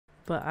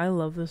but I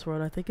love this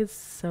world. I think it's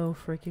so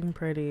freaking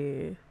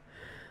pretty.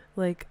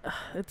 Like,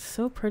 it's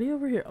so pretty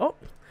over here. Oh,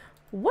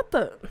 what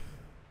the?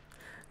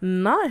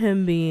 Not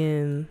him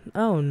being.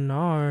 Oh,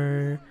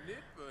 no.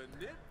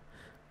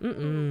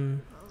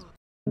 Mm-mm.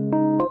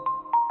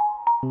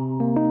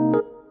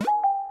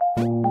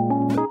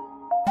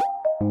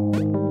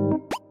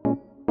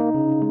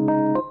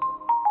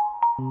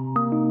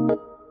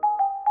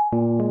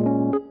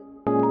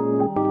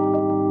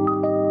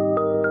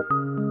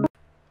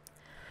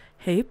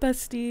 Hey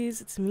besties,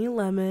 it's me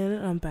Lemon,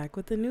 and I'm back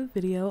with a new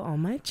video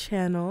on my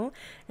channel,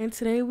 and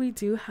today we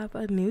do have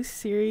a new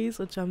series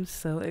which I'm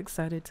so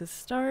excited to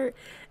start,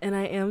 and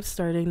I am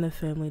starting the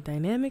Family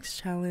Dynamics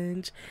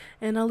Challenge,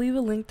 and I'll leave a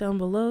link down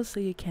below so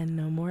you can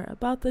know more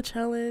about the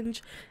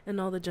challenge and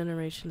all the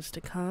generations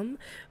to come.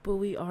 But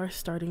we are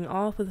starting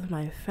off with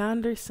my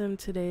founder sim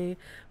today,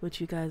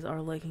 which you guys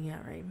are looking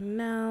at right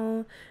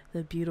now,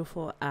 the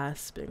beautiful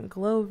Aspen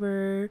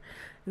Glover.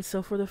 And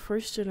so for the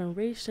first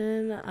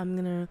generation, I'm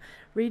gonna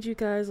read you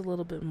guys a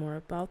little bit more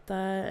about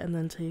that and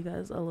then tell you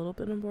guys a little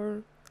bit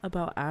more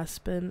about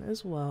Aspen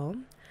as well.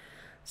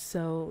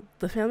 So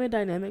the Family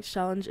Dynamics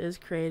Challenge is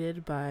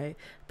created by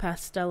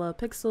Pastella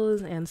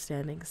Pixels and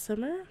Standing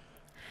Simmer.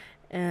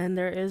 And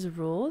there is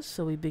rules,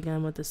 so we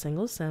begin with a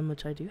single sim,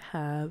 which I do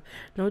have.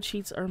 No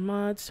cheats or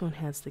mods to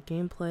enhance the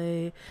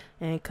gameplay,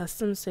 and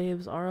custom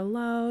saves are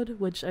allowed,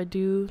 which I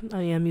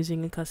am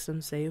using a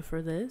custom save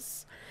for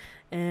this.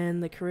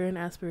 And the career and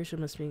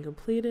aspiration must be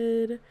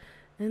completed,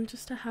 and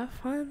just to have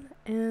fun.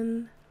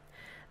 And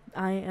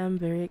I am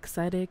very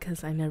excited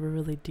because I never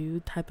really do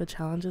type of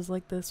challenges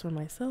like this for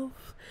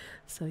myself.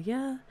 So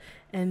yeah,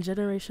 and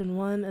generation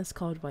 1 is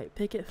called White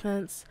Picket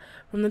Fence.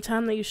 From the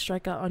time that you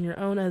strike out on your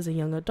own as a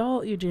young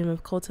adult, you dream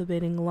of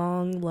cultivating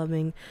long,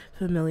 loving,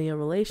 familiar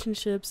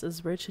relationships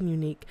as rich and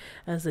unique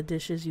as the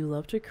dishes you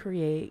love to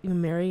create. You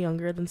marry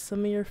younger than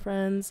some of your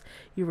friends.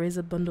 You raise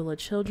a bundle of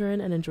children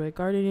and enjoy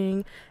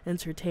gardening,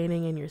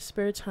 entertaining in your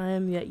spare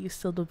time, yet you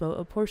still devote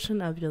a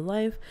portion of your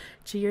life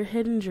to your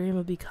hidden dream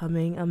of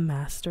becoming a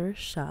master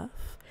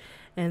chef.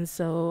 And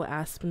so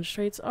Aspen's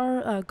traits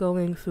are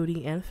outgoing,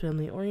 foodie, and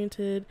family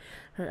oriented.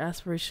 Her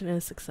aspiration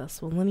is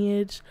successful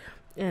lineage.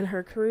 In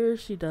her career,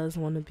 she does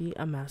want to be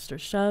a master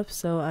chef,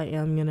 so I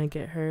am gonna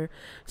get her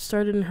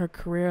started in her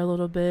career a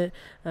little bit,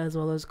 as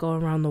well as go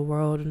around the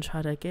world and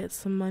try to get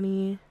some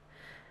money.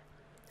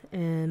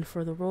 And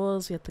for the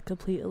roles, you have to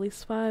complete at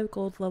least 5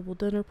 gold level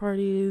dinner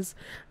parties,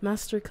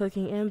 master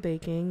cooking and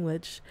baking,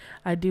 which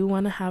I do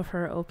want to have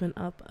her open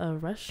up a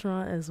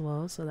restaurant as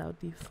well, so that would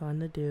be fun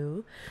to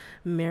do.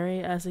 Marry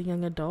as a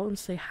young adult and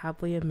stay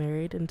happily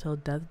married until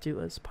death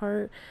do us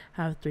part.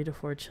 Have 3 to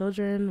 4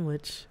 children,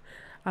 which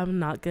I'm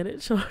not good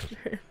at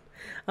children.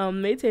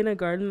 Maintain a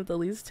garden with at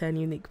least 10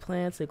 unique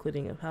plants,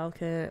 including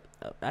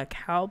a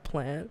cow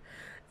plant,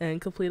 and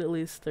complete at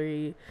least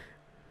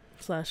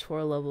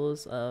 3/4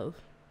 levels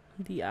of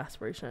the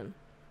aspiration.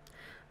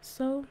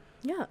 So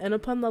yeah, and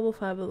upon level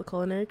 5 of the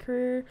culinary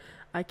career,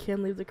 I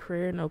can leave the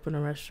career and open a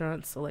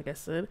restaurant. So like I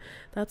said,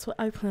 that's what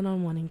I plan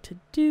on wanting to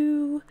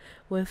do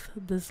with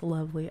this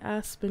lovely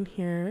Aspen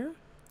here.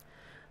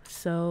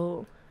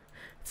 So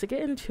to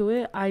get into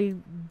it, I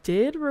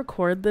did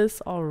record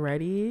this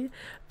already,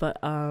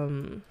 but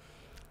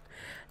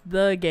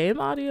the game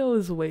audio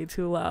is way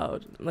too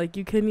loud. Like,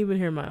 you couldn't even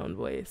hear my own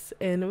voice,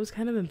 and it was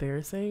kind of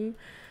embarrassing.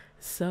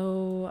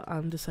 So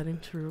I'm deciding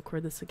to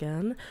record this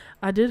again.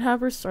 I did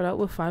have her start out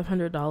with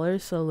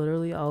 $500, so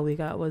literally all we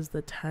got was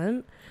the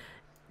tent.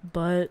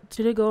 But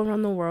she did go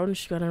around the world and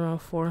she got around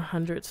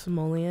 400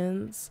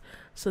 simoleons.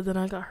 So then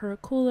I got her a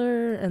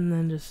cooler and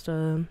then just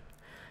a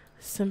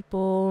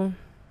simple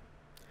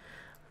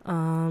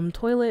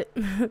toilet.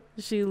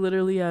 She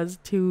literally has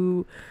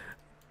two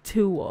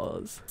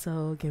walls.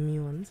 So give me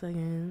 1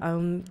 second.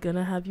 I'm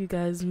gonna have you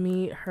guys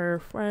meet her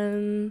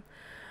friend.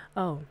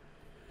 Oh,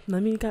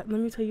 let me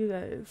tell you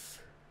guys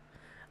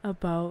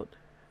about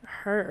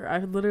her. I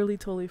literally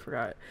totally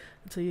forgot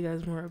to tell you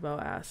guys more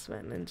about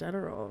Aspen in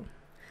general.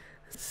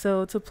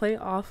 So to play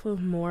off of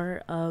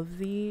more of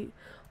the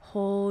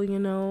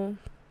whole,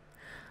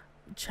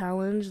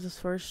 challenge, this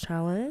first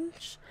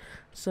challenge.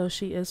 So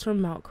she is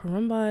from Mount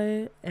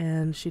Corumbai,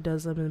 and she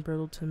does live in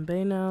Brittleton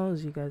Bay now,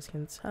 as you guys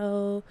can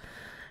tell.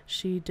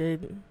 She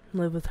did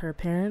live with her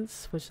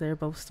parents, which they're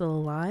both still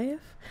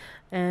alive.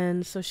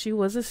 And so she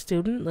was a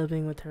student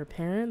living with her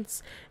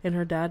parents, and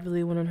her dad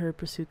really wanted her to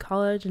pursue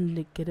college and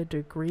to get a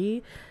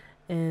degree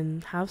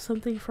and have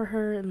something for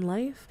her in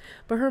life.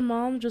 But her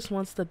mom just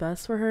wants the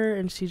best for her,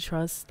 and she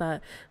trusts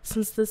that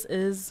since this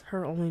is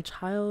her only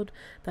child,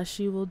 that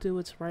she will do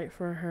what's right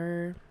for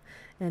her.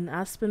 And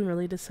Aspen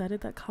really decided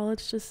that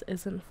college just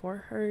isn't for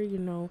her.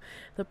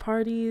 The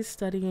parties,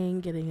 studying,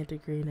 getting a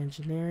degree in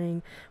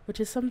engineering, which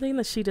is something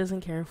that she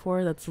doesn't care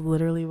for. That's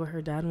literally what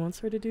her dad wants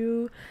her to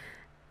do.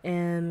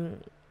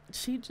 And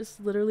she just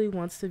literally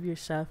wants to be a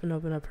chef and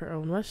open up her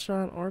own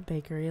restaurant or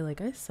bakery,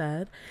 like I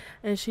said.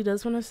 And she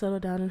does want to settle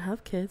down and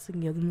have kids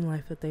and give them the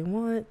life that they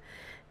want.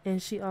 And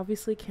she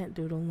obviously can't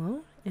do it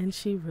alone. and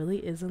she really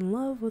is in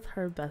love with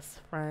her best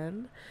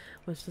friend,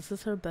 which this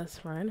is her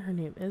best friend. Her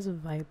name is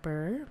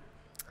Viper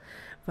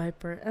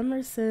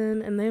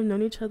Emerson, and they've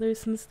known each other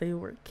since they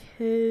were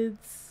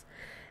kids,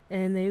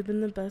 and they've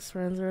been the best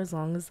friends for as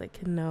long as they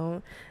can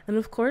know. And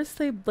of course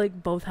they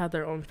like both had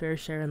their own fair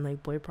share and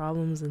like boy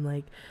problems and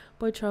like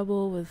boy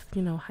trouble with,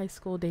 you know, high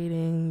school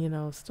dating, you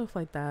know, stuff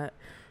like that.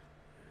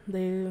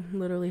 They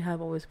literally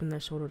have always been their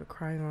shoulder to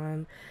cry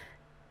on.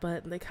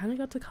 But they kind of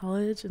got to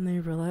college and they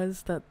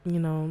realized that, you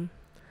know,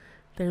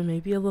 there may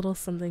be a little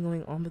something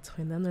going on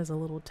between them. There's a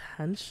little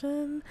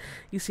tension.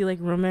 You see, like,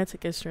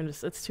 romantic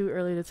interest. It's too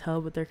early to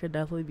tell, but there could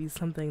definitely be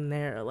something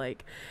there.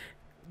 Like,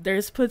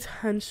 there's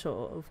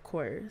potential, of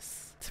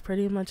course. It's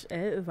pretty much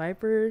it.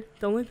 Viper,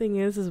 the only thing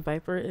is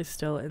Viper is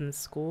still in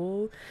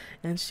school,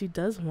 and she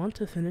does want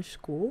to finish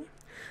school.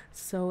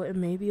 So it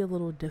may be a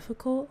little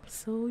difficult.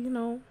 So, you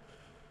know,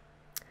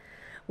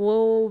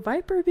 will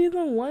Viper be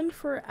the one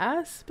for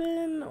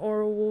Aspen,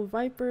 or will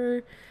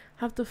Viper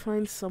have to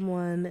find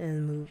someone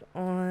and move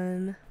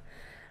on?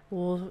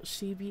 Will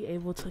she be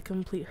able to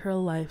complete her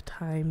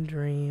lifetime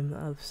dream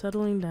of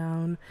settling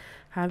down,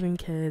 having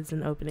kids,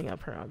 and opening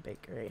up her own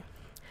bakery?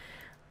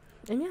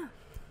 And yeah,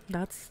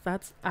 that's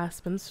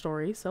Aspen's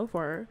story so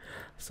far.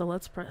 So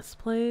let's press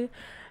play.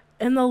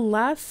 And the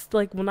last,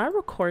 like, when I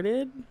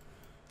recorded,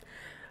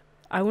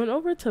 I went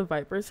over to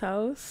Viper's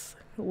house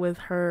with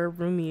her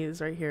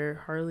roomies right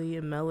here, Harley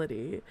and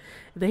Melody.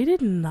 They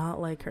did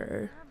not like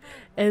her.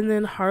 And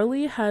then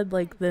Harley had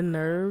like the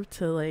nerve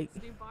to like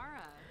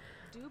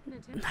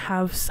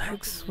have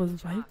sex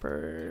with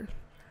Viper.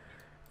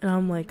 And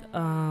I'm like,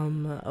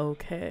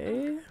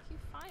 okay.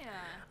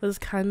 It was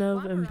kind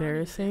of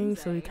embarrassing,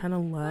 so we kind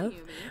of left.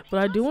 But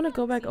I do want to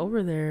go back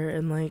over there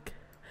and like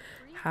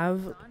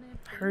have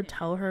her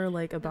tell her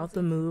like about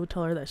the move,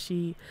 tell her that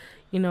she,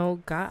 you know,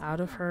 got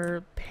out of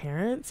her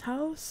parents'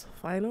 house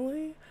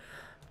finally.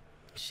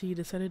 She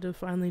decided to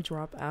finally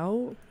drop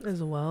out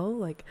as well.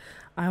 Like,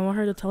 I want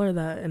her to tell her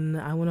that. And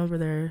I went over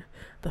there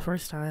the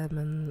first time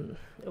and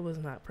it was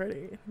not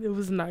pretty. It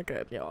was not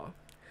good, y'all.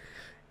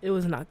 It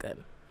was not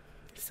good.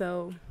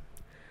 So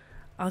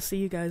I'll see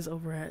you guys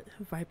over at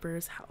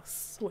Viper's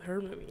house with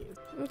her roomies.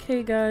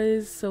 Okay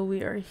guys, so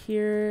we are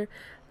here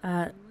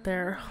at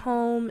their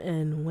home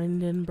in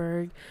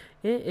Windenburg.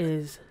 It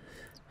is,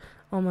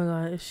 oh my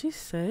god, is she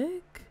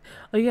sick?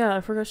 Oh yeah, I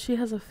forgot she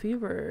has a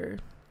fever.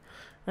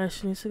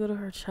 She needs to go to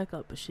her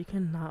checkup, but she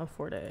cannot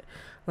afford it.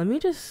 Let me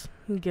just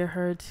get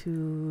her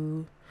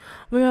to,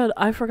 oh my god,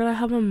 I forgot I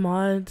have a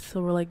mod.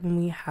 So we're like, when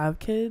we have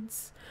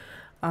kids,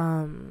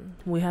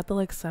 we have to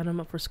like sign them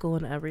up for school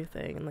and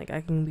everything, and like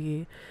I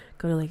can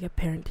go to like a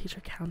parent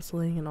teacher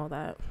counseling and all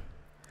that.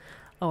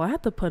 Oh, I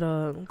have to put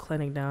a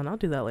clinic down. I'll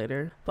do that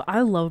later. But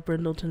I love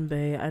Brindleton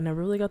Bay. I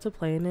never really got to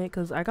play in it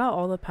because I got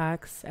all the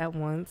packs at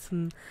once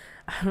and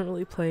I haven't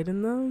really played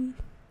in them.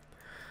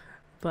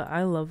 But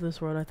I love this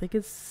world. I think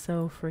it's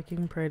so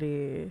freaking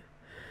pretty.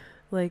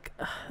 Like,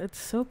 it's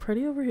so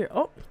pretty over here.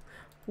 Oh,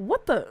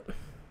 what the?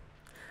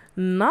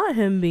 Not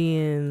him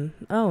being,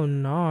 oh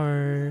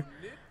no.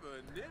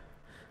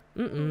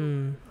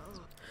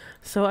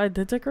 So I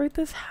did decorate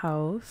this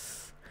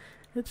house.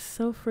 It's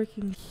so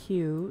freaking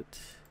cute.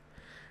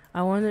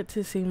 I want it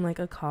to seem like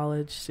a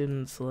college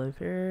students live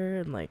here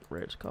and like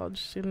rich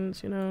college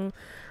students, you know.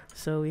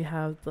 So we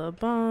have the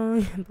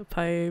bong, the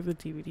pipe, the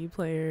DVD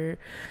player,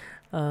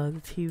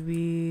 the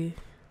TV,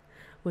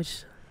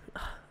 which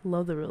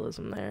love the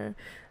realism there.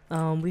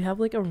 We have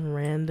like a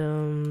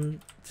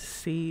random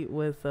seat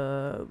with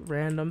a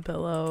random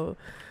pillow,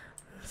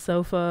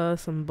 sofa,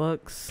 some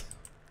books,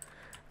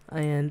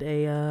 and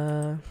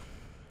a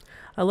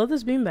I love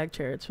this beanbag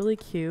chair. It's really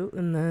cute.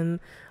 And then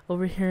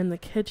over here in the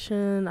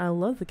kitchen, I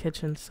love the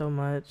kitchen so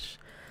much.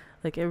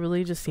 Like, it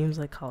really just seems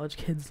like college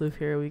kids live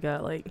here. We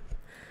got like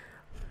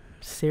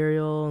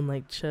cereal and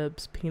like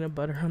chips, peanut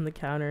butter on the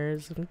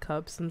counters, and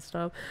cups and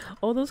stuff.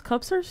 Oh, those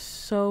cups are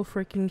so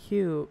freaking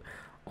cute.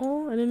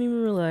 Oh, I didn't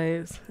even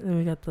realize. And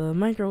we got the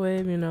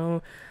microwave, you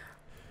know,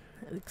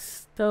 like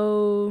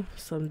stove,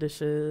 some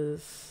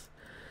dishes,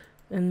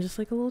 and just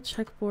like a little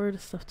checkboard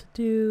of stuff to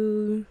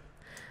do.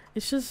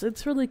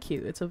 It's really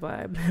cute. It's a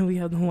vibe. We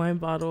have the wine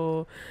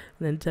bottle,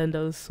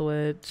 Nintendo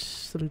Switch,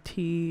 some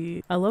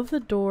tea. I love the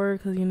door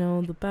because, you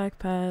know, the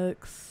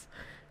backpacks,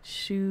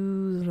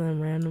 shoes, and then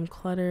random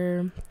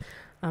clutter.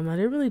 I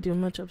didn't really do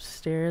much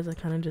upstairs. I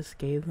kind of just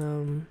gave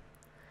them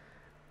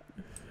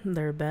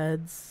their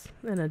beds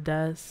and a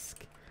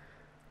desk.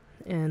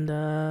 And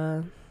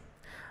I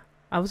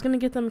was going to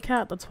get them a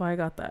cat. That's why I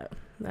got that.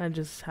 I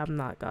just have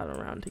not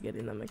gotten around to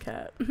getting them a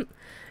cat. And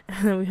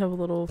then we have a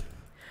little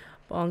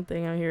long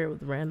thing out here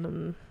with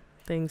random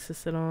things to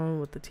sit on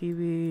with the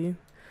TV,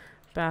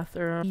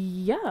 bathroom.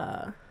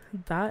 Yeah,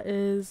 that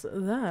is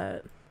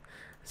that.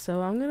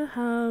 So I'm gonna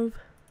have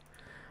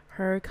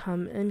her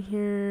come in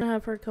here,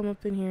 have her come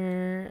up in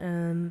here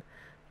and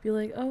be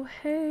like, oh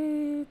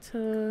hey,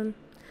 to,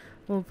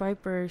 well,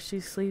 Viper,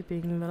 she's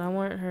sleeping, but I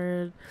want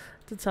her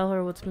to tell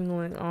her what's been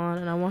going on,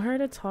 and I want her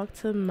to talk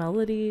to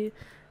Melody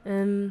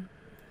and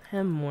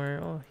him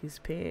more. Oh, he's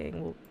peeing.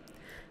 Well,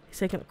 He's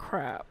taking a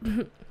crap.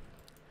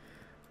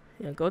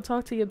 Yeah, go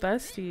talk to your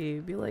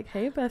bestie. Be like,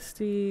 hey,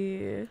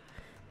 bestie.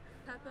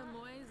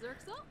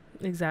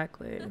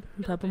 Exactly.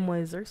 Peppa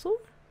Moy Zerxel?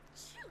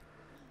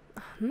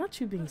 Not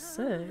you being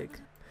sick.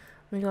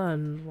 Oh my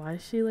god, why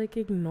is she like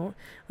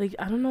like,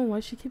 I don't know why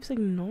she keeps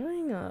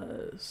ignoring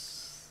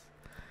us.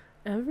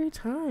 Every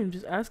time.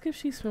 Just ask if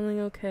she's feeling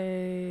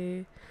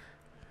okay.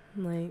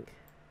 Like,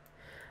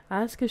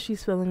 ask if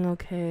she's feeling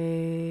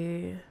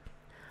okay.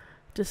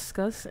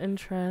 Discuss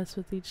interests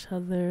with each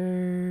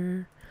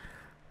other.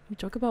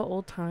 Joke about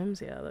old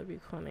times. Yeah, that'd be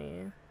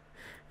funny.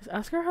 Just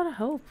ask her how to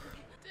help.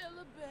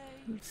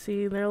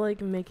 See, they're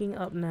like making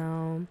up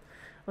now.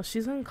 Oh,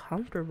 she's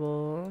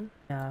uncomfortable.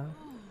 Yeah.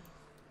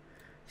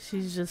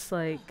 She's just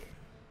like,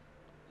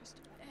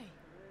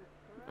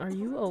 are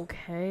you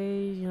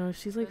okay? You know,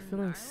 she's like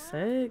feeling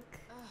sick.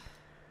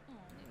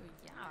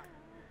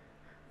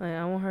 Like,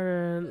 I want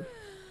her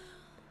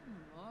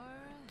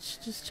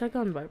to just check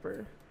on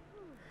Viper.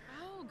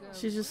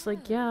 She's just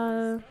like,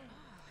 yeah,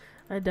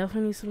 I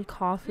definitely need some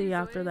coffee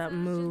after that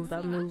move.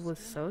 That move was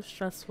so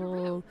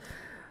stressful.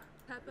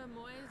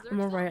 I'm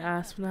alright,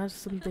 Aspen. I have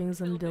some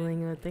things I'm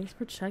dealing with. Thanks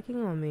for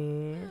checking on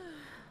me.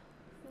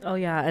 Oh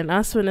yeah, and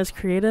Aspen is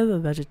creative, a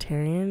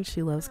vegetarian.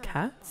 She loves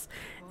cats,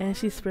 and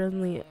she's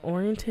friendly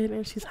oriented,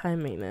 and she's high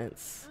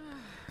maintenance.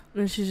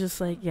 And she's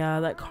just like, yeah,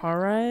 that car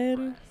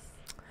ride,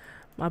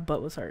 my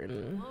butt was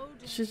hurting.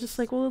 She's just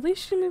like, well, at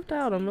least you moved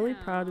out. I'm really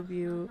proud of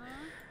you.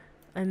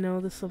 I know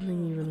this is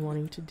something you've been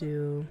wanting to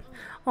do.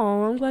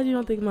 Oh, I'm glad you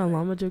don't think my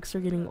llama jokes are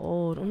getting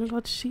old. Oh my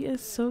god, she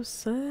is so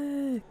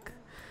sick.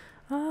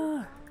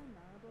 Ah,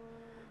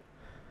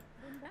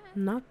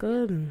 not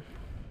good.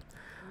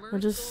 I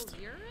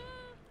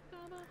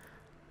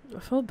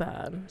feel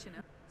bad.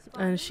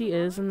 And she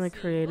is in the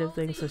creative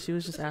thing, so she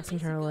was just asking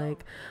her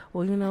like,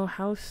 well, you know,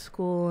 how's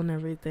school and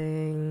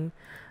everything.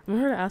 I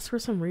want her to ask for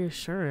some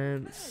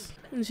reassurance.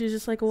 And she's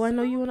just like, well, I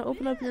know you want to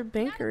open up your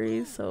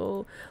bakery,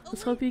 so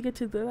let's hope you get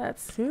to do that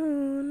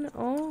soon.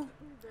 Oh,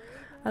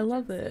 I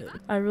love it.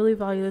 I really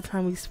value the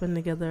time we spend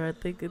together. I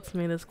think it's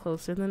made us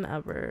closer than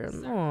ever.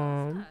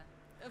 Aw.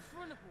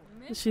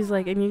 She's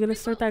like, and you're gonna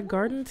start that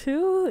garden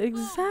too?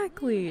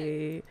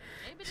 Exactly.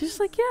 She's just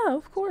like, yeah,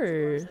 of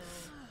course.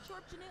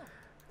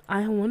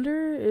 I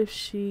wonder if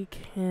she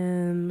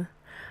can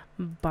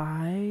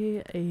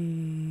buy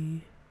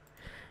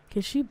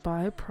can she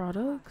buy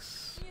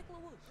products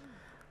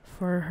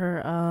for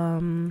her,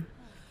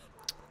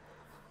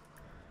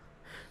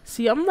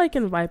 see, I'm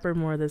liking Viper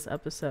more this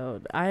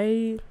episode.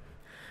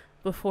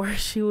 Before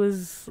she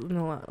was,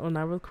 when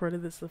I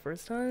recorded this the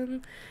first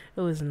time,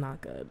 it was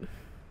not good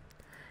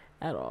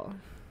at all.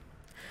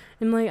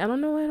 And like, I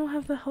don't know why I don't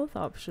have the health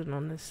option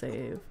on this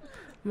save.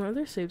 My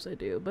other saves I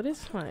do, but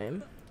it's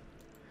fine.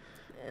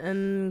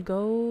 And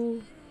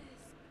go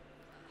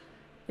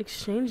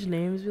exchange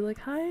names, be like,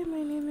 hi,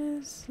 my name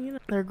is,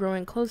 they're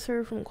growing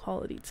closer from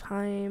quality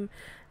time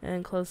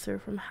and closer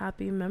from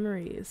happy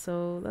memories.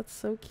 So that's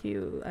so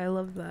cute. I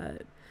love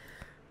that.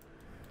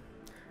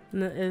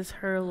 And that is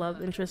her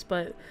love interest,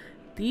 but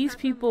these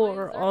people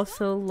are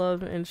also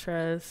love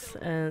interests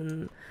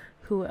and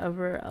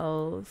whoever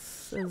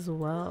else as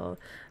well.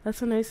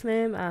 That's a nice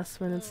name,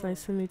 Aspen. It's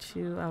nice to meet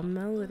you. I'm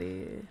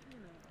Melody.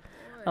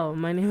 Oh,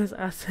 my name is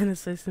Aspen.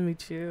 It's nice to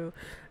meet you,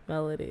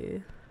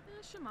 Melody.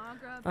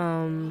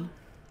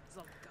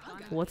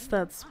 What's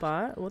that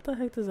spot? What the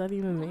heck does that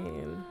even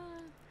mean?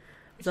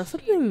 Is that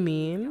something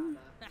mean?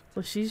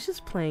 Well, she's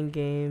just playing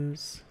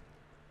games.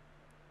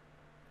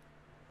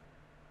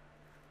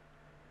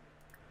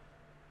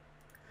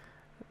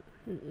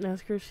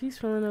 Ask her if she's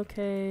feeling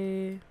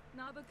okay.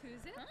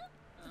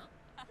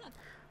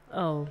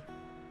 Oh.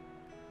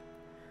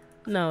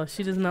 No,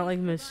 she does not like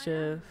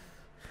mischief.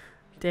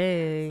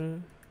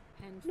 Dang.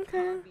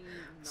 Okay.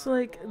 So,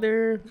 like,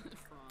 they're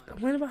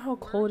complaining about how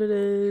cold it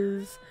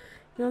is.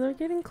 They're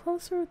getting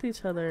closer with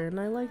each other, and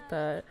I like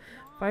that.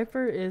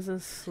 Viper is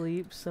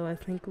asleep, so I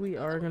think we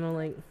are gonna,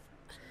 like,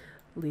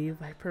 leave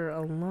Viper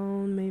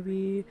alone,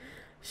 maybe.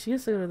 She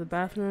has to go to the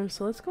bathroom,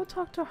 so let's go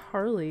talk to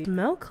Harley.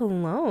 Smell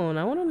cologne.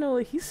 I want to know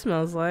what he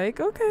smells like.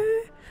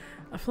 Okay.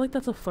 I feel like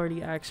that's a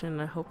flirty action.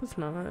 I hope it's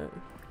not.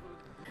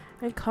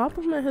 And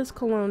compliment his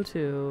cologne,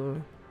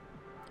 too.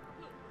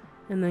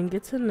 And then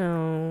get to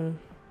know.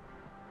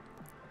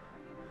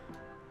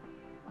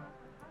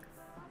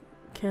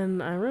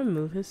 Can I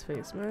remove his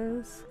face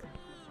mask?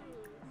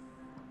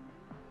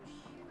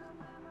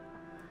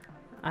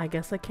 I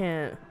guess I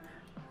can't.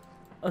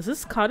 Oh, is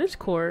this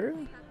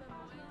cottagecore?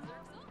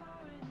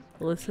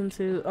 Listen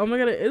to. Oh my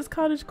god, it is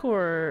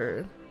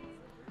cottagecore.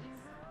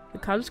 The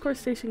cottagecore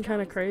station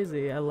kind of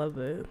crazy. I love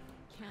it.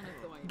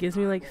 Gives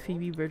me like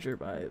Phoebe Bridger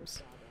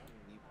vibes.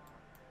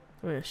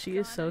 Oh yeah, she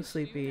is so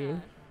sleepy.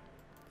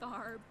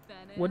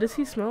 What does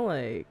he smell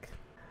like?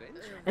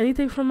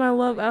 Anything from my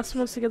love. Aspen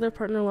wants to get their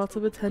partner lots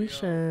of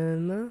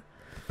attention.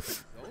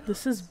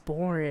 This is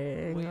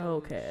boring.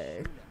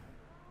 Okay.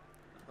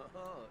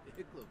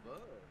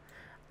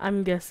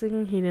 I'm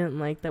guessing he didn't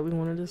like that we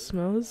wanted to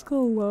smell his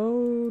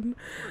cologne.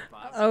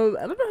 I don't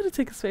know how to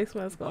take his face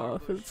mask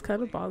off. It's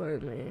kind of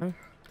bothering me.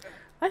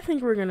 I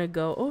think we're gonna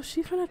go. Oh,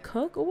 she finna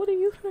cook? What are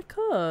you finna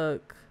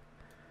cook?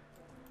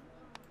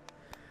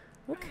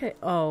 Okay.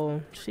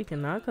 Oh, she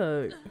cannot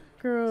cook.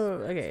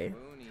 Girl, okay.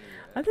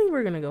 I think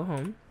we're gonna go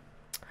home.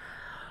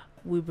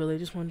 We really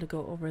just wanted to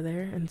go over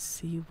there and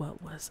see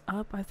what was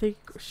up. I think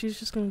she's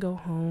just gonna go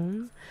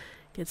home,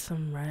 get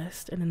some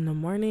rest, and in the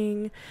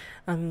morning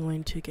I'm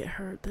going to get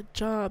her the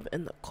job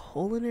in the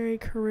culinary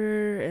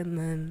career, and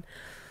then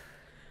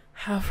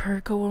have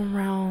her go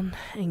around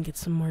and get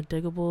some more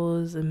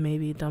diggables and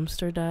maybe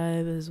dumpster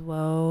dive as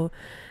well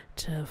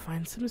to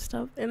find some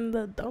stuff in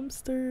the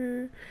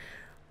dumpster.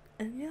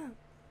 And yeah,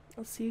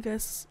 I'll see you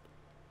guys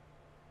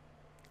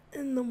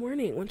in the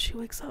morning when she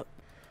wakes up.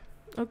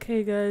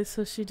 Okay guys,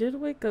 so she did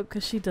wake up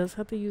because she does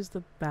have to use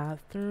the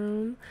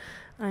bathroom.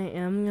 I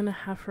am gonna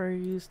have her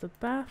use the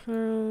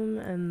bathroom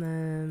and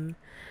then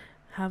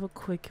have a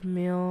quick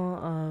meal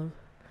of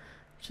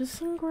just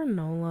some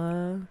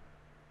granola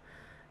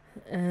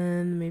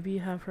and maybe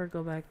have her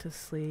go back to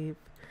sleep,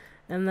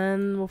 and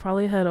then we'll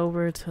probably head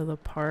over to the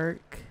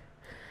park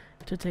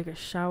to take a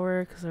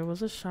shower because there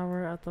was a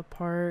shower at the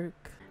park.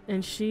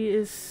 And she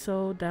is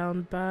so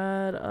down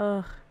bad.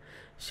 Ugh.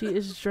 She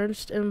is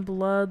drenched in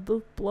blood.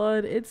 The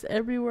blood, it's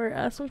everywhere.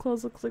 Aspen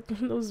Glover looks like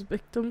one of those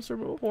victims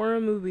from a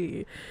horror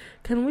movie.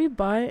 Can we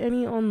buy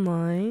any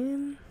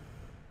online?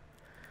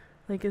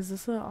 Like, is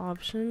this an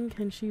option?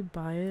 Can she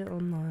buy it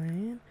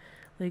online?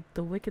 Like,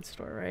 the Wicked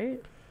store,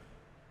 right?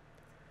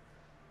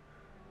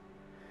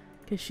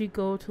 Can she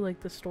go to,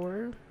 like, the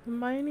store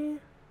and buy any?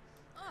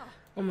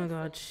 Oh my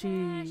god,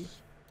 she...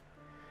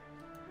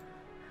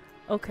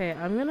 Okay,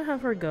 I'm gonna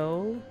have her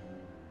go.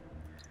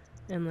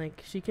 And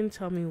like she can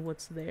tell me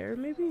what's there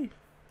maybe.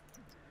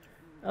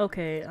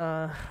 Okay,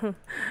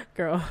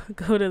 girl,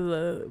 go to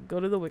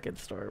the Wicked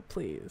store,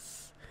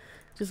 please.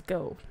 Just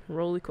go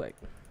really quick.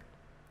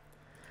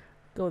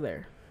 Go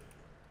there.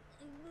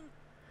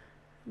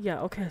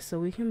 Yeah, okay, so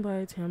we can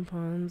buy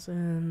tampons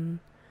and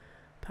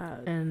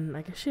pads. And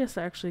I guess she has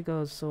to actually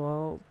go, so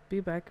I'll be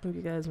back with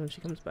you guys when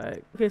she comes back.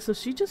 Okay, so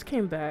she just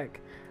came back.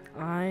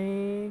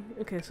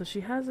 Okay, so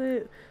she has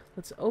it.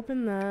 Let's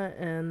open that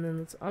and then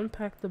let's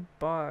unpack the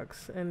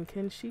box. And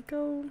can she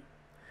go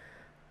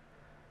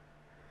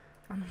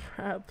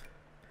unwrap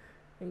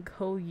and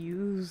go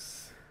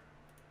use?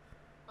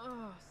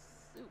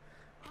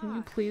 Can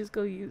you please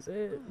go use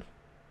it?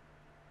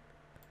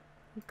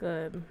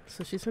 Good.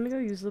 So she's gonna go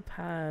use the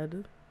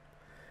pad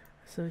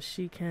so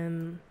she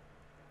can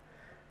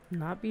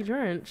not be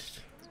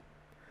drenched.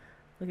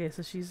 Okay,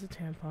 so she's a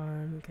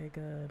tampon. Okay,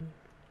 good.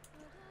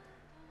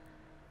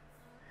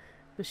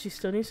 But she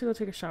still needs to go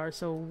take a shower.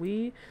 So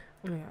oh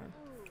my god,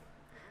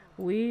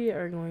 we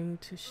are going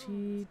to,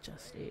 she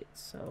just ate,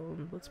 so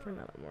let's bring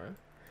that up more.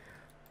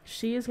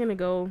 She is gonna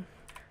go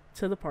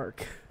to the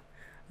park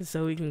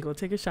so we can go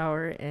take a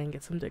shower and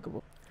get some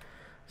diggable.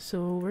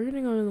 So we're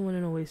gonna go to the one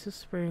in Oasis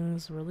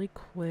Springs really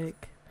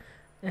quick,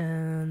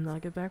 and I'll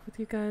get back with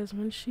you guys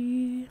when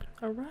she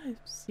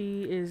arrives.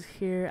 She is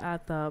here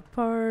at the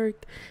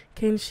park.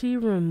 Can she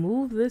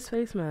remove this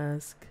face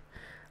mask?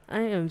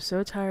 I am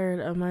so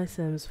tired of my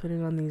Sims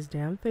putting on these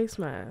damn face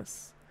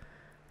masks.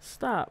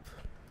 Stop.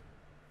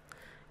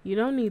 You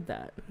don't need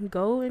that.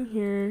 Go in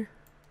here.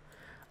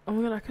 Oh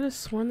my god, I could have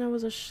sworn there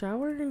was a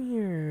shower in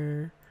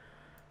here.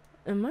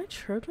 Am I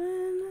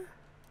tripping?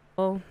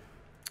 Well,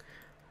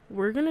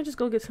 we're gonna just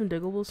go get some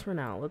diggables for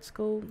now. Let's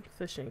go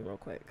fishing real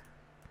quick.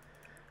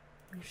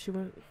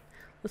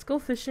 Let's go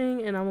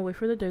fishing, and I'm gonna wait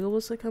for the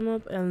diggables to come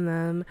up, and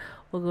then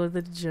we'll go to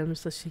the gym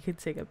so she can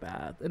take a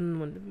bath in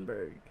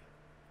Windenburg.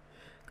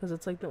 Because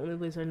it's like the only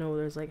place I know where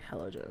there's like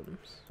hella gyms.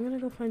 I'm gonna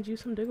go find you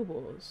some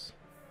diggables.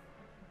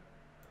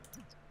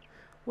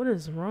 What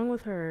is wrong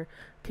with her?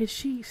 Can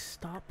she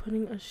stop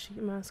putting a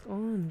sheet mask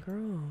on,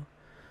 girl?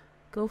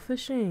 Go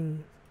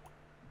fishing.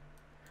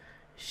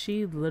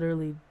 She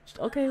literally...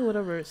 Okay,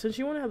 whatever. Since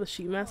you want to have a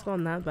sheet mask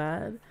on that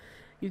bad,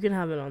 you can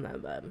have it on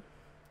that bad.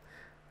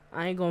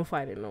 I ain't gonna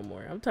fight it no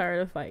more. I'm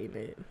tired of fighting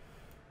it.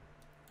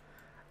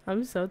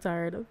 I'm so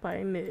tired of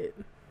fighting it.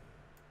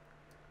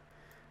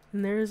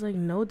 And there's like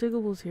no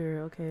diggables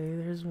here. Okay,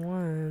 there's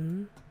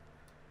one.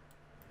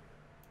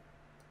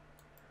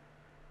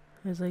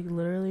 There's like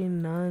literally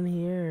none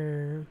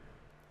here.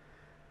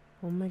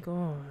 Oh my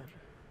god.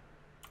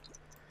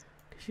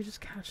 Could you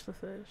just catch the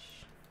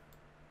fish?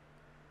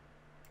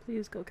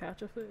 Please go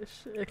catch a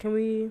fish. Can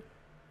we...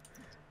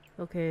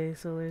 Okay,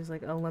 so there's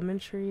like a lemon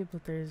tree,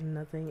 but there's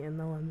nothing in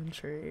the lemon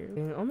tree.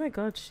 Oh my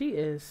god, she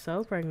is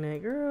so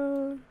pregnant,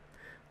 girl.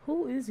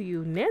 Who is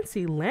you?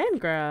 Nancy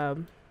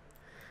Landgrab.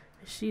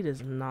 She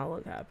does not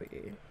look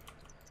happy.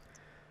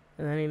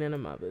 And that ain't none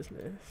of my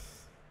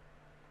business.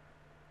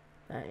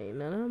 That ain't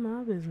none of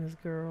my business,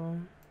 girl.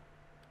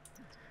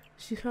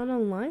 She found a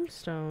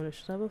limestone. It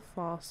should have a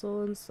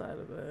fossil inside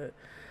of it.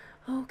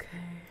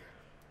 Okay.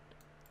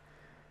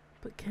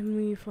 But can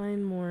we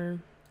find more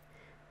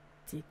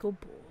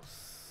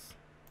diggables?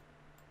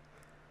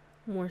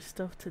 More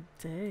stuff to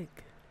dig.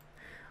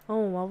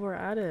 Oh, while we're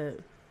at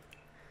it,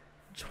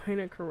 join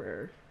a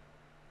career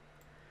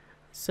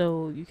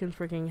so you can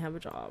freaking have a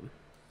job.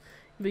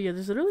 But yeah,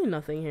 there's literally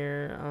nothing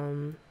here.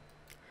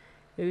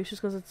 Maybe it's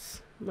just because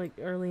it's like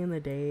early in the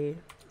day.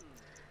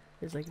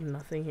 There's like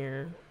nothing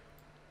here.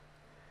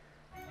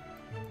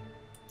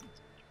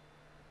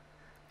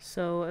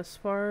 So as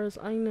far as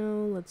I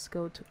know, let's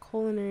go to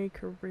culinary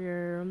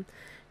career.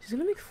 She's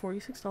gonna make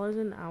 $46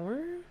 an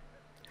hour.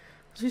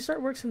 She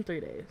start works in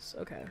 3 days.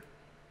 Okay.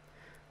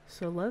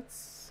 So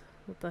let's,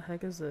 what the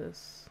heck is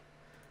this?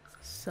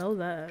 Sell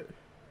that.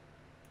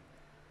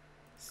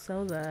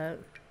 Sell that.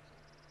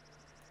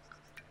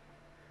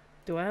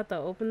 Do I have to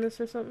open this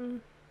or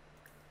something?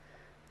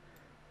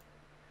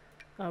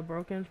 A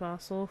broken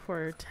fossil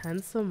for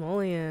 10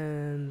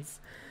 simoleons.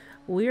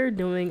 We are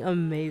doing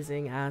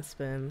amazing,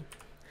 Aspen.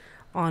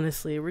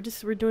 Honestly, we're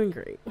doing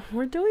great.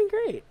 We're doing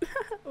great.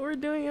 We're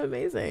doing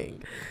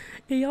amazing.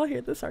 Can y'all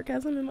hear the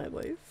sarcasm in my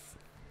voice?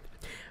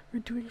 We're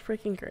doing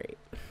freaking great.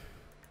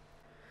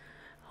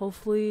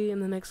 Hopefully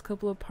in the next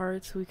couple of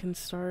parts we can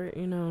start,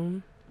 you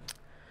know,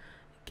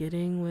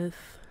 getting with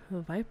the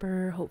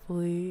Viper,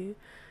 hopefully,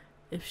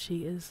 if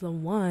she is the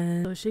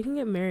one. So she can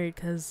get married,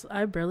 because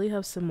I barely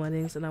have some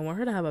weddings and I want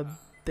her to have a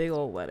big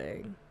old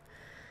wedding.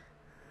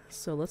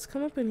 So let's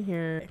come up in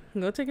here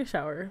and go take a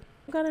shower.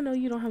 I gotta know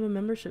you don't have a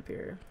membership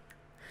here.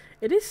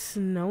 It is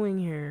snowing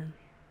here.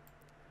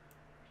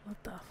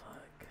 What the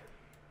fuck?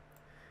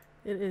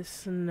 It is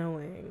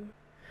snowing.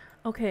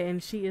 Okay,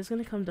 and she is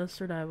gonna come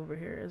dumpster dive over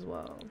here as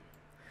well,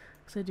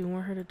 because I do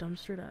want her to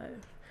dumpster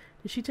dive.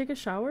 Did she take a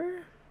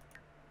shower?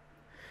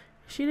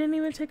 She didn't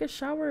even take a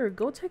shower.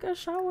 Go take a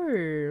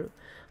shower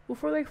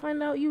before they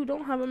find out you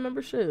don't have a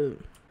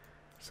membership.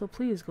 So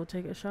please go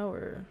take a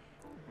shower.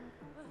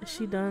 Is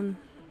she done?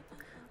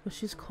 Well,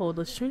 she's cold.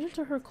 Let's change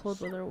into her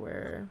cold weather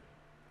wear.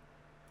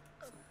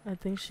 I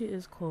think she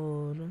is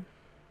cold.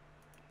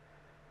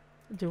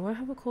 Do I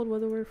have a cold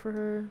weather wear for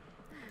her?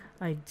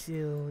 I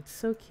do. It's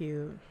so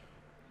cute.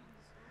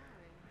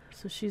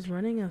 So she's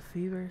running a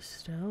fever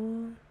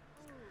still?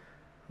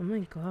 Oh my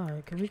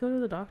god. Can we go to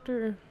the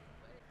doctor?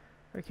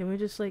 Or can we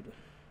just like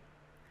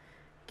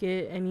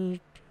get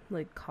any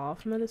like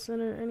cough medicine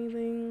or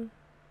anything?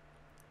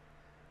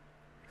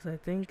 Because I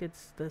think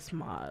it's this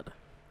mod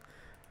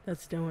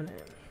that's doing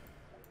it.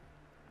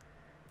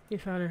 You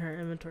found in her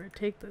inventory.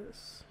 Take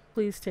this.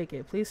 Please take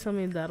it. Please tell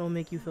me that'll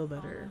make you feel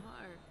better.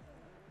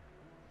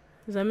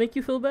 Does that make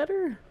you feel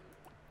better?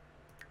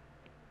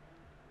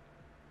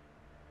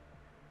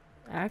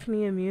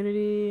 Acne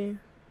immunity.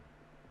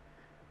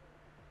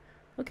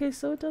 Okay,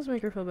 so it does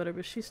make her feel better,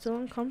 but she's still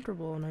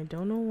uncomfortable, and I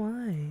don't know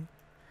why.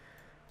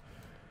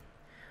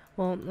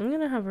 Well, I'm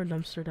gonna have her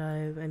dumpster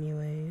dive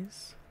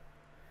anyways.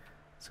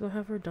 Let's go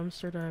have her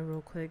dumpster dive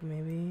real quick,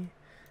 maybe.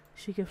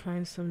 She can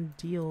find some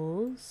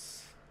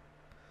deals.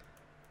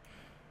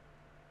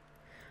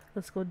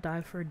 Let's go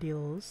dive for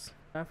deals.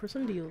 Dive for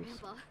some deals.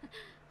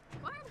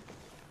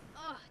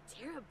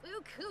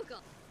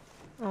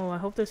 Oh, I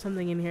hope there's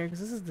something in here, because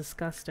this is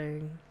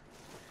disgusting.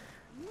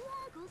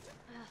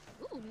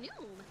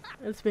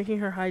 It's making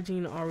her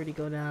hygiene already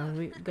go down.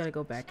 We gotta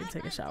go back and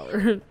take a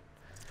shower.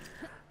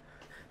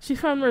 She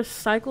found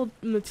recycled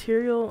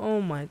material.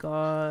 Oh my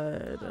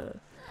god.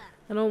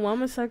 I don't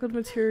want recycled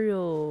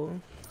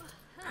material.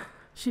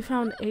 She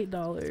found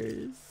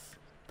 $8.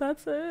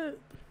 That's it.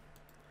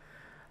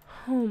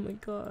 Oh my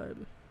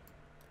god.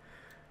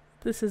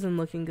 This isn't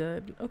looking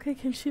good. Okay,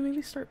 can she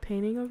maybe start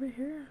painting over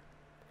here?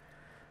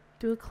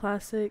 Do a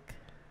classic.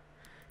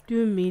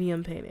 Do a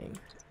medium painting.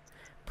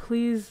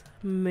 Please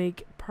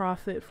make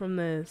profit from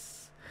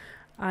this.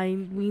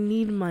 We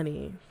need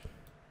money.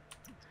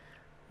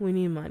 We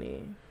need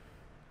money.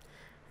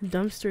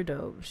 Dumpster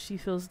dope. She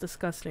feels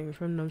disgusting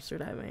from dumpster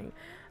diving.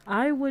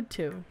 I would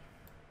too.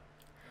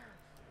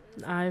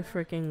 I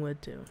freaking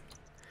would too.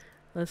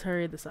 Let's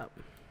hurry this up.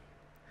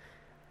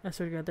 I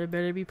swear to God, there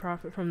better be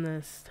profit from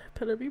this.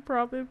 There better be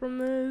profit from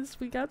this.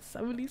 We got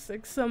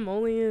 76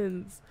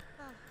 simoleons.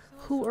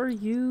 Who are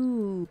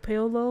you?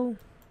 Paolo?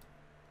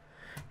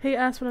 Hey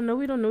Aspen, I know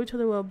we don't know each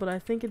other well, but I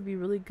think it'd be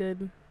really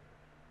good.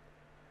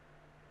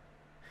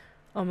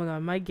 Oh my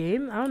god, my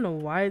game? I don't know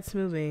why it's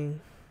moving.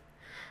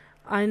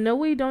 I know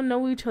we don't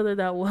know each other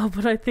that well,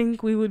 but I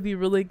think we would be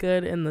really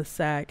good in the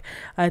sack.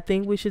 I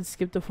think we should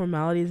skip the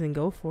formalities and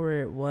go for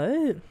it.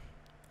 What?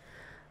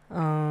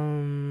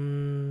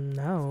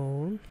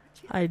 No.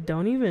 I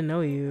don't even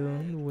know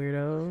you,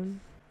 weirdo.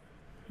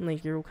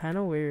 Like, you're kind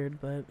of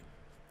weird, but...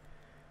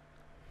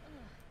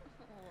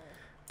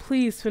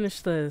 Please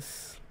finish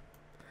this.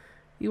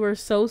 You are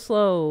so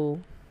slow.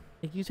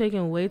 Like, you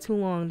taking way too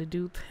long to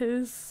do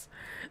this.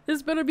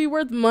 This better be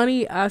worth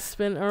money,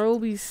 Aspen, or I will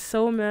be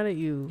so mad at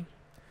you.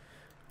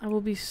 I will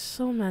be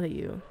so mad at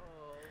you.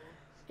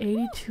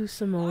 82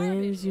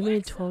 simoleons. You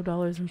made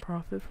 $12 in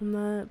profit from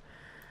that.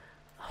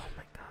 Oh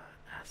my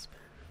god, Aspen.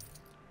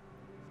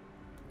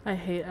 I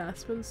hate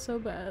Aspen so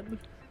bad.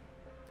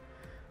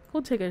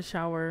 Go take a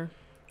shower.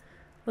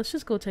 Let's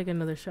just go take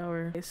another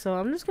shower. Okay, so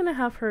I'm just gonna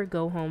have her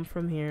go home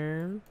from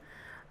here.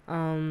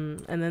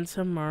 And then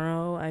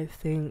tomorrow I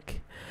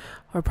think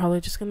we're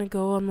probably just gonna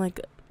go on like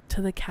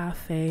to the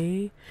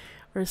cafe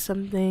or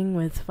something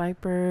with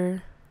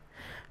Viper,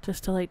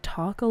 just to like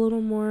talk a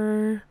little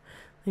more.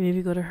 Like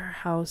maybe go to her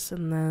house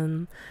and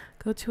then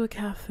go to a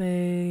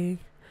cafe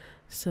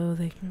so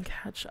they can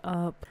catch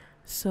up.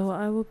 So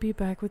I will be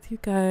back with you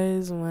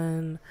guys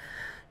when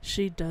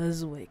she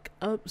does wake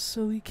up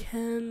so we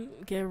can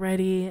get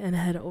ready and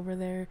head over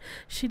there.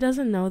 She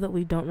doesn't know that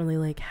we don't really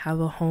like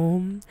have a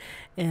home,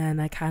 and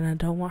I kind of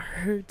don't want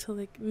her to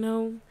like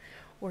know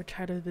or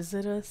try to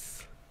visit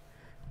us,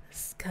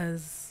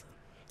 because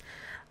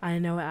I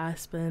know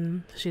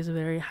Aspen, she's a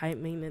very high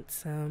maintenance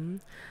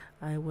sim.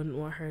 I wouldn't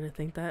want her to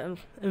think that,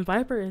 and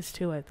Viper is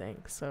too, I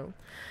think. So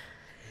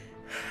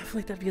I feel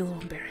like that'd be a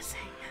little embarrassing.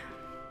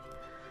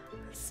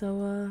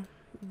 So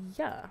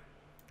yeah,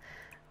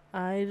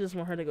 I just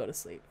want her to go to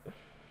sleep.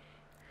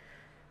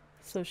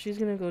 So she's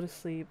gonna go to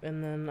sleep,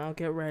 and then I'll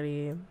get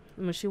ready.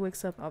 When she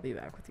wakes up, I'll be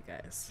back with you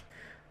guys.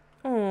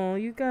 Oh,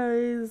 you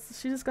guys,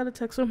 she just got a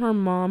text from her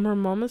mom. Her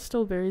mom is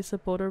still very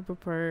supportive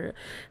of her.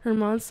 Her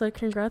mom's like,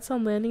 congrats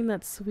on landing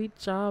that sweet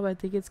job. I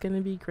think it's gonna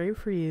be great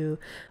for you.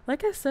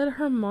 Like I said,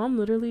 her mom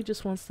literally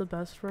just wants the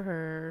best for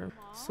her.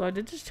 So I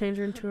did just change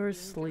her into her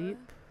sleep.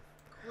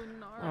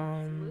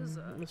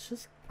 Let's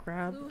just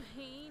grab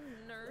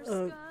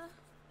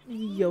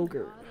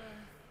yogurt.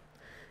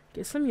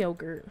 Get some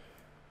yogurt.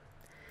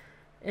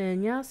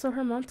 And yeah, so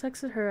her mom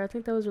texted her. I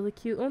think that was really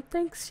cute. Oh,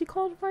 thanks. She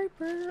called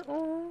Viper.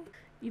 Oh,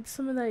 eat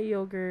some of that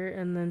yogurt.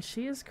 And then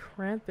she is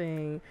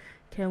cramping.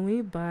 Can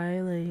we buy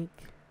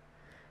like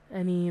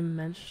any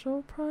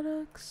menstrual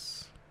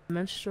products?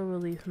 Menstrual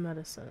relief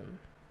medicine.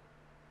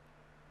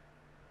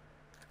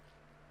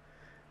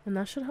 And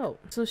that should help.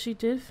 So she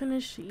did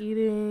finish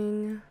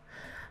eating.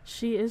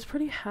 She is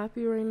pretty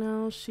happy right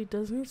now. She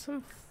does need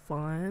some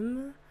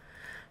fun.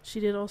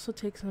 She did also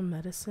take some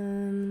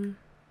medicine.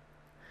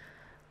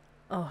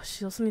 Oh,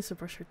 she also needs to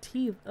brush her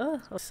teeth.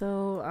 Ugh.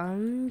 So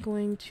I'm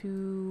going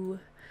to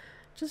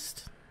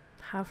just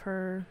have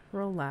her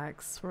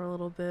relax for a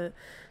little bit.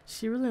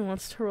 She really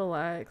wants to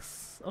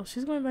relax. Oh,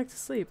 she's going back to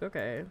sleep.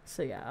 Okay.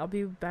 So yeah, I'll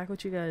be back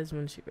with you guys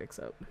when she wakes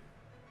up.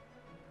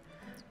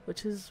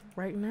 Which is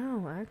right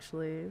now,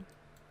 actually.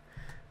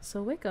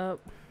 So wake up.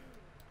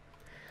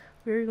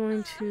 We're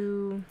going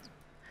to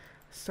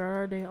start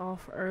our day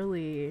off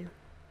early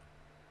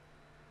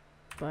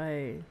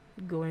by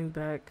going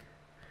back.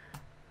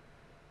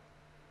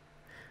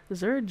 Is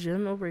there a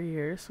gym over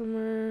here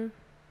somewhere?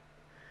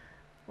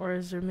 Or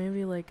is there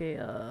maybe like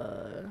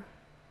a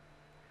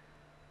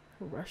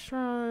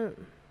restaurant?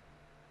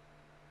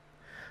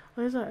 Oh,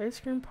 there's an ice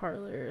cream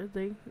parlor.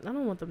 I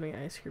don't want them to make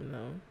ice cream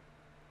though.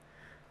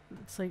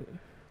 It's like,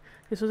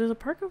 okay, so there's a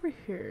park over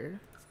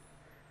here.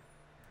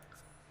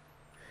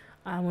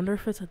 I wonder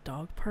if it's a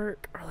dog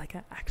park or like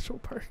an actual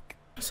park.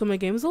 So my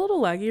game's a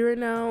little laggy right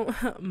now.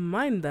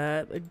 Mind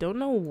that. I don't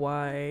know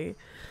why.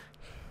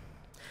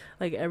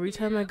 Like every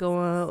time I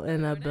go out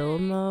in a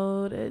build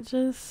mode, it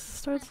just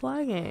starts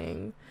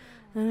lagging.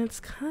 And it's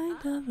kind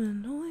of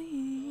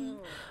annoying.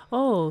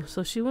 Oh,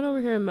 so she went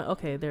over here and met,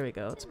 okay, there we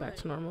go. It's back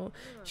to normal.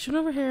 She went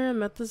over here and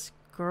met this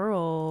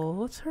girl.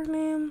 What's her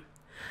name?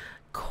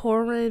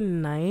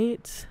 Corin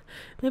Knight.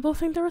 They both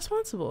think they're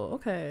responsible.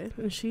 Okay.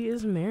 And she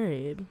is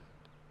married.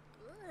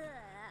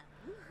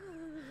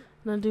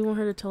 And I do want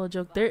her to tell a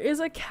joke. There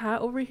is a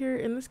cat over here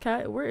in this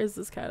cat. Where is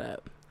this cat at?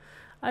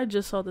 I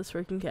just saw this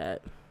freaking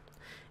cat.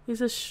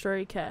 He's a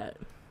stray cat.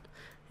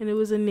 And it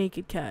was a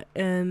naked cat.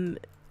 And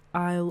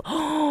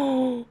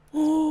oh,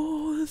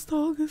 this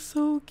dog is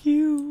so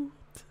cute.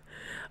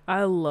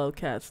 I love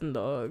cats and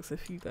dogs.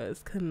 If you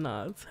guys could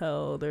not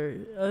tell, they're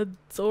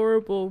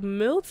adorable.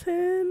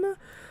 Milton.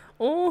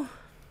 Oh.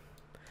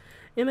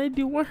 And I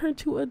do want her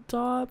to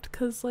adopt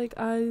because, like,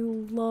 I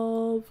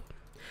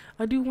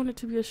do want it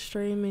to be a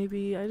stray,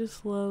 maybe. I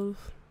just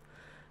love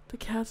the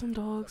cats and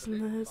dogs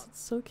in this.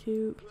 It's so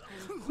cute.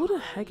 Who the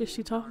heck is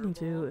she talking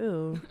to?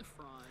 Ew.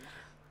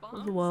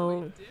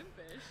 Well,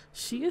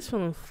 she is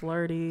feeling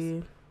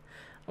flirty.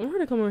 I want her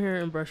to come over here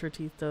and brush her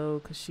teeth, though,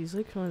 because she's,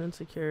 like, feeling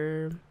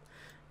insecure.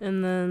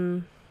 And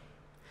then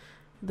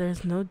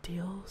there's no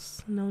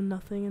deals. No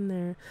nothing in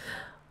there.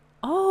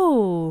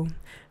 Oh!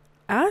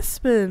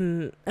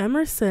 Aspen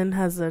Emerson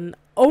has an...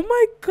 Oh,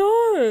 my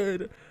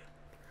God!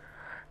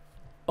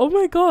 Oh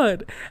my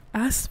God,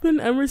 Aspen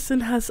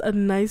Emerson has a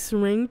nice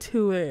ring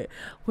to it.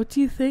 What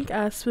do you think,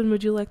 Aspen?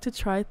 Would you like to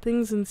try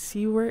things and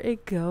see where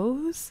it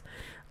goes?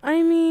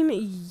 I mean,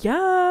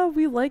 yeah,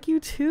 we like you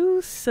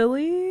too,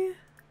 silly.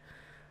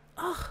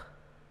 Ugh.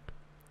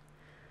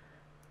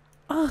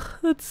 Ugh,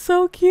 that's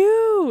so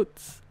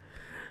cute.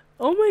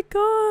 Oh my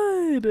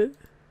God.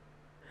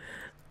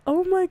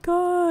 Oh my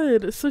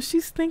God. So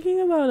she's thinking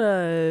about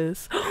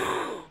us.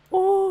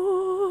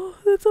 Oh,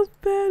 that's a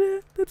fat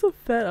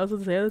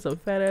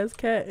ass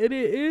cat, and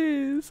it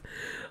is.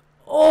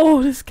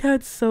 Oh, this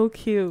cat's so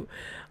cute.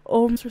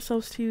 Oh,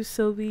 ourselves to you,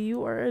 Sylvie.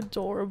 You are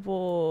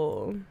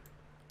adorable.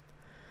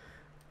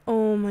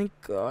 Oh my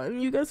God,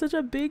 you got such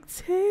a big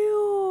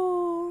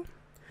tail.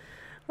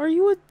 Are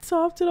you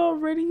adopted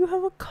already? You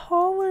have a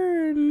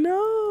collar.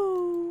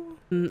 No.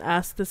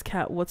 Ask this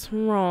cat what's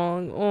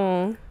wrong.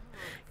 Oh,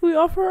 can we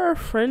offer our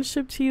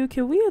friendship to you?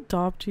 Can we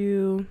adopt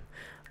you?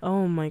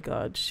 Oh my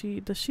god,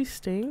 does she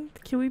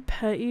stink? Can we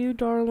pet you,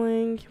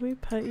 darling? Can we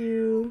pet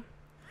you?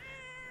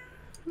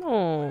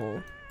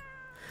 Oh.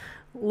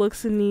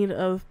 Looks in need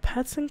of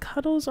pets and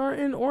cuddles are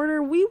in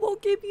order. We will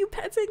give you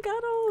pets and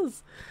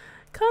cuddles.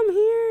 Come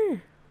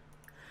here.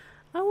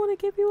 I want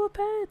to give you a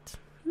pet.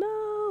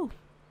 No.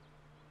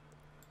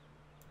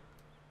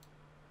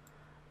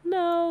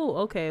 No.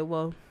 Okay,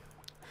 well,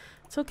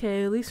 it's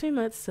okay. At least we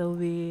met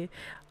Sylvie.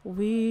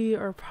 We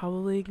are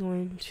probably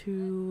going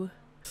to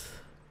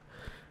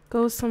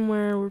go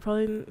somewhere. We're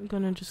probably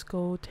gonna just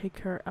go take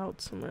her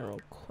out somewhere real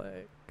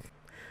quick.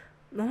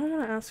 I don't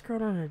want to ask her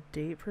out on a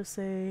date per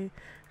se.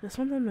 I just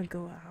want them to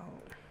go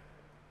out.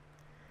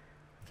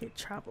 Okay,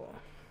 travel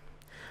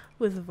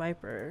with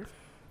Viper.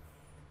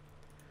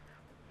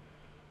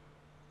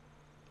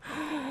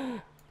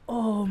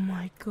 Oh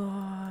my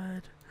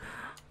god.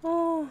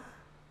 Oh,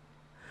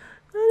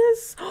 that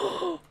is.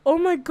 Oh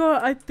my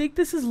god. I think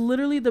this is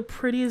literally the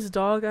prettiest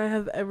dog I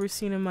have ever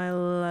seen in my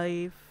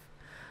life.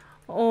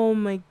 Oh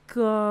my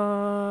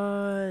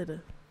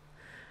god.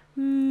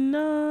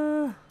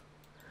 No.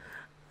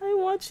 I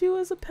want you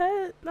as a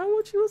pet. I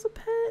want you as a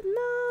pet.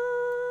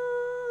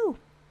 No.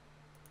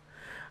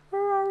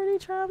 We're already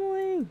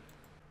traveling.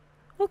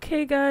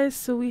 Okay, guys.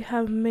 So we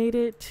have made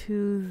it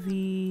to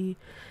the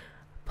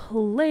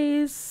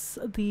place.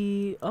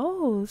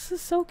 Oh, this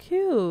is so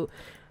cute.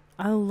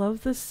 I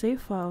love this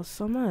save file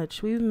so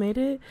much. We've made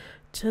it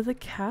to the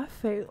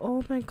cafe.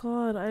 Oh my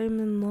god. I am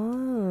in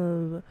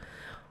love.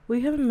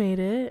 We have made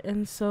it,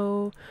 and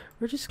so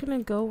we're just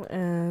gonna go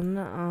in.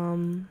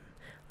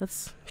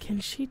 Can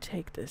she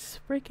take this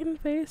freaking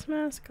face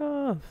mask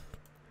off?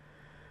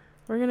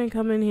 We're gonna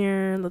come in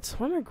here. Let's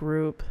form a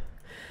group.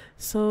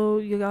 So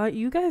you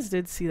guys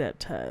did see that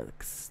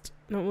text.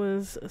 That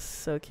was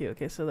so cute.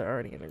 Okay, so they're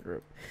already in a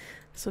group.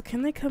 So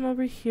can they come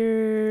over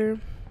here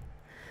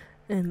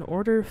and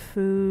order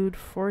food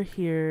for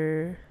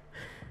here?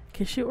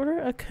 Can she order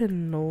a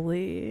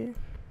cannoli?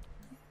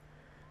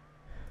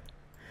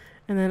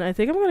 And then I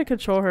think I'm gonna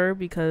control her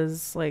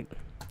because like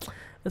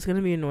it's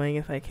gonna be annoying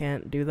if I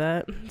can't do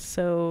that.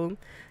 So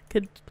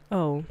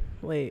oh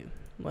wait,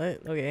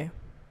 what? Okay.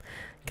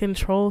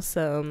 Control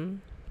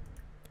sim.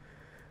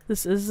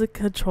 This is the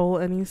control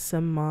any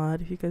sim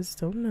mod if you guys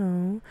don't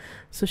know.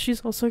 So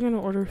she's also gonna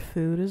order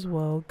food as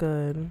well.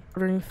 Good.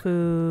 Ordering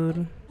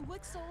food.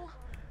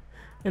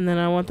 And then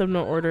I want them to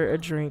order a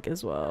drink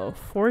as well.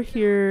 For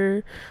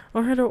here. I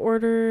want her to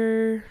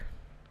order.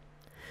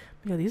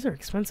 Yeah, these are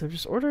expensive.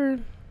 Just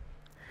order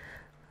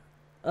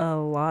a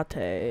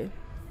latte.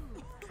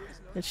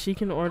 And she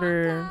can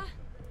order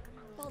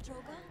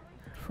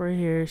for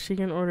here. She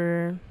can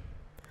order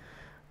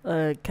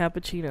a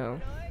cappuccino.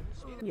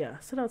 Yeah,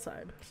 sit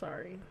outside.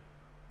 Sorry.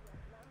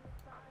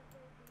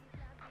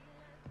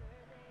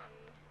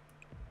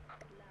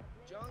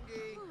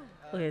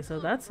 Okay, so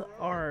that's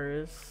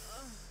ours.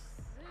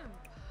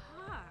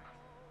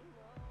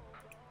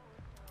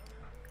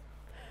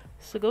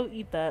 So go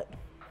eat that.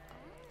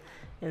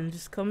 And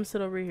just come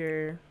sit over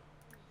here.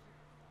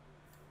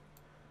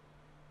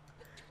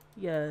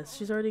 Yes,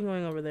 she's already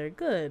going over there.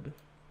 Good.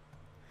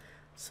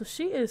 So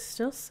she is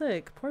still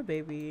sick. Poor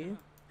baby.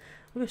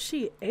 Look,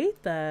 she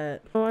ate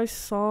that. Oh, I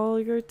saw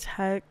your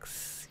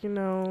text, you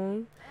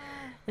know.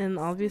 And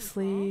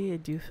obviously, I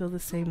do feel the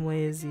same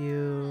way as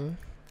you.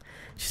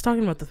 She's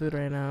talking about the food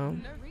right now.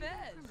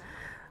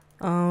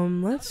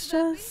 Let's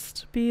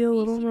just be a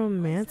little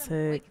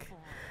romantic.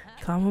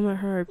 Compliment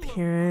her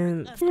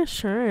appearance.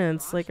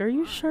 Reassurance. Like, are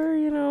you sure,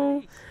 you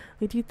know?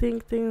 Like, do you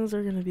think things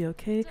are gonna be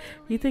okay?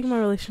 Do you think my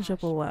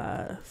relationship will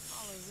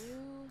last?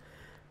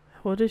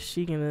 What is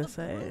she gonna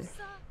say?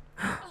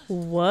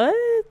 What?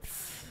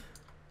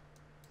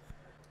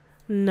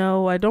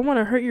 No, I don't want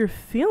to hurt your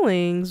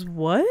feelings.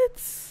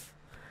 What?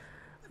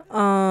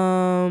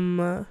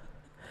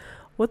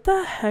 What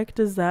the heck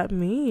does that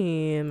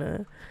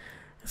mean?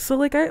 So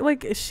like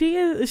is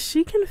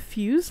she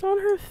confused on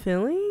her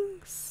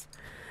feelings?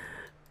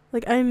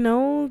 Like I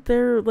know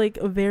they're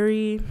like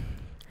very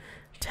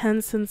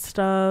tense and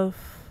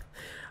stuff.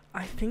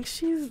 I think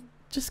she's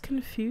just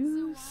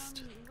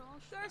confused.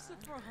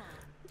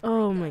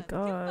 Oh my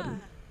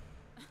god.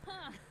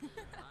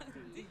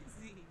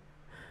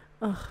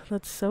 Ugh,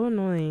 that's so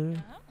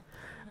annoying.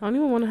 I don't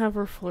even want to have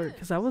her flirt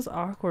because that was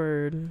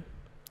awkward.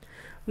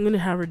 I'm gonna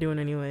have her do it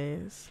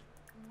anyways.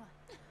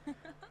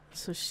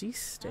 So she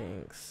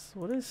stinks.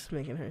 What is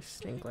making her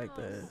stink like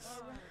this?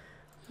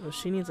 Well,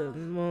 she needs a...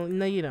 Well,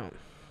 no you don't.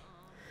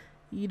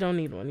 You don't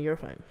need one. You're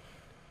fine.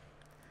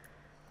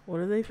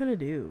 What are they finna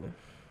do?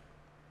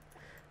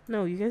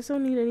 No, you guys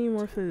don't need any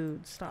more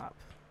food. Stop.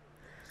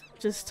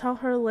 Just tell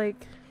her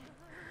like...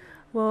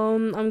 Well,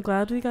 I'm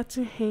glad we got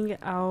to hang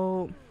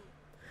out.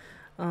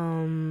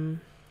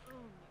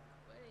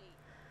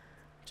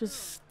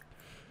 Just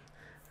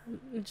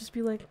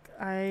be like,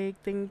 I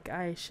think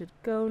I should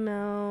go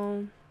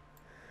now.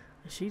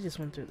 She just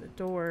went through the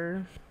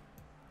door.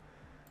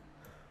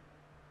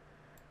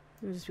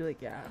 And just be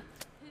like, yeah,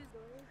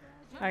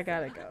 I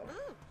gotta go.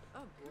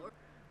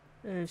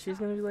 And she's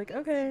gonna be like,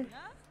 okay.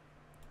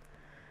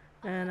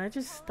 And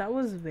that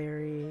was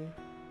very,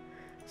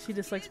 she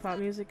dislikes pop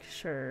music,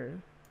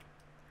 sure.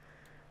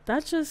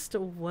 That just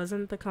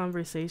wasn't the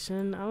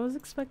conversation I was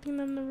expecting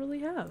them to really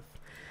have.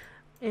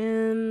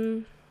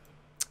 And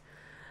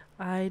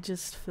I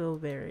just feel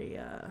very,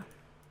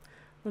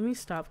 let me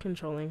stop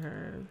controlling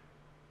her.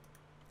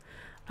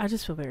 I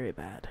just feel very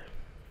bad.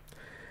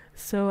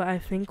 So I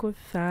think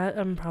with that,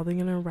 I'm probably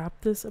going to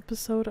wrap this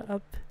episode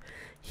up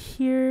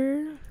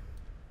here.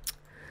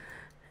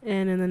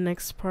 And in the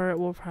next part,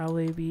 we'll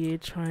probably be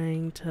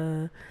trying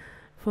to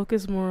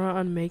focus more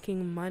on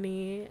making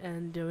money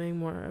and doing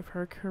more of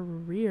her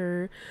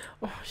career.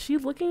 Oh,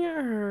 she's looking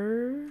at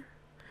her.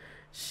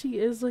 She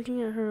is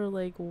looking at her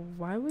like,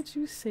 why would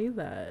you say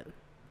that?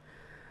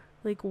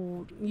 Like,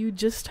 you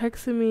just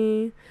texted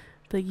me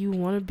that you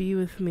want to be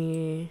with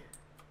me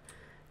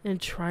and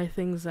try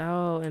things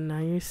out, and now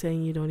you're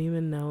saying you don't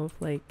even know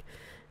if like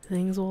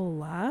things will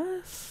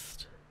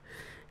last.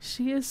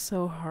 She is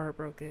so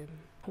heartbroken.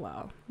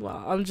 Wow,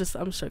 I'm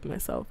shook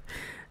myself.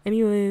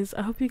 Anyways,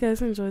 I hope you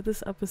guys enjoyed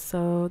this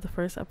episode, the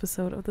first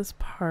episode of this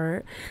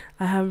part.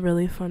 I have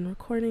really fun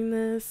recording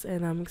this,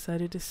 and I'm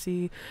excited to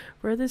see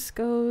where this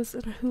goes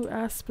and who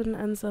Aspen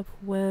ends up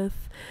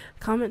with.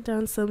 Comment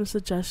down some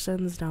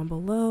suggestions down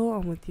below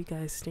on what you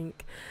guys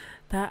think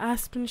that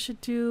Aspen should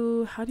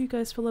do. How do you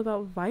guys feel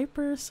about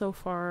Viper so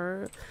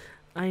far?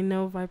 I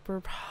know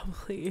Viper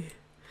probably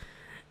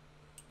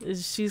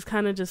she's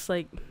kind of just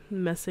like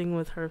messing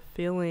with her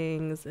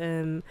feelings,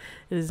 and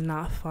it is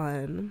not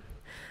fun.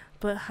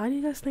 But how do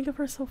you guys think of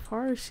her so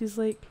far? She's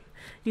like,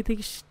 you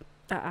think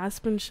that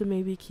Aspen should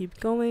maybe keep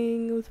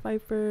going with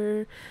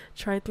Viper,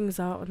 try things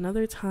out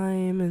another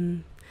time,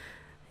 and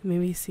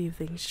maybe see if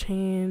things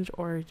change?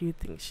 Or do you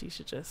think she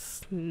should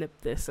just nip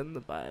this in the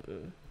bud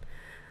and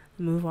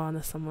move on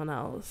to someone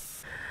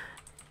else?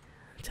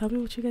 Tell me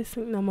what you guys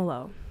think down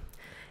below.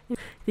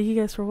 Thank you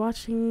guys for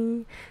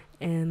watching,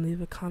 and leave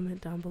a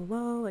comment down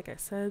below. Like I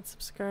said,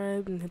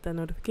 subscribe and hit that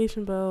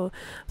notification bell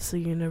so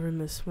you never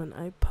miss when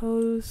I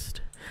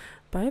post.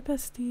 Bye,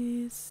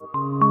 besties.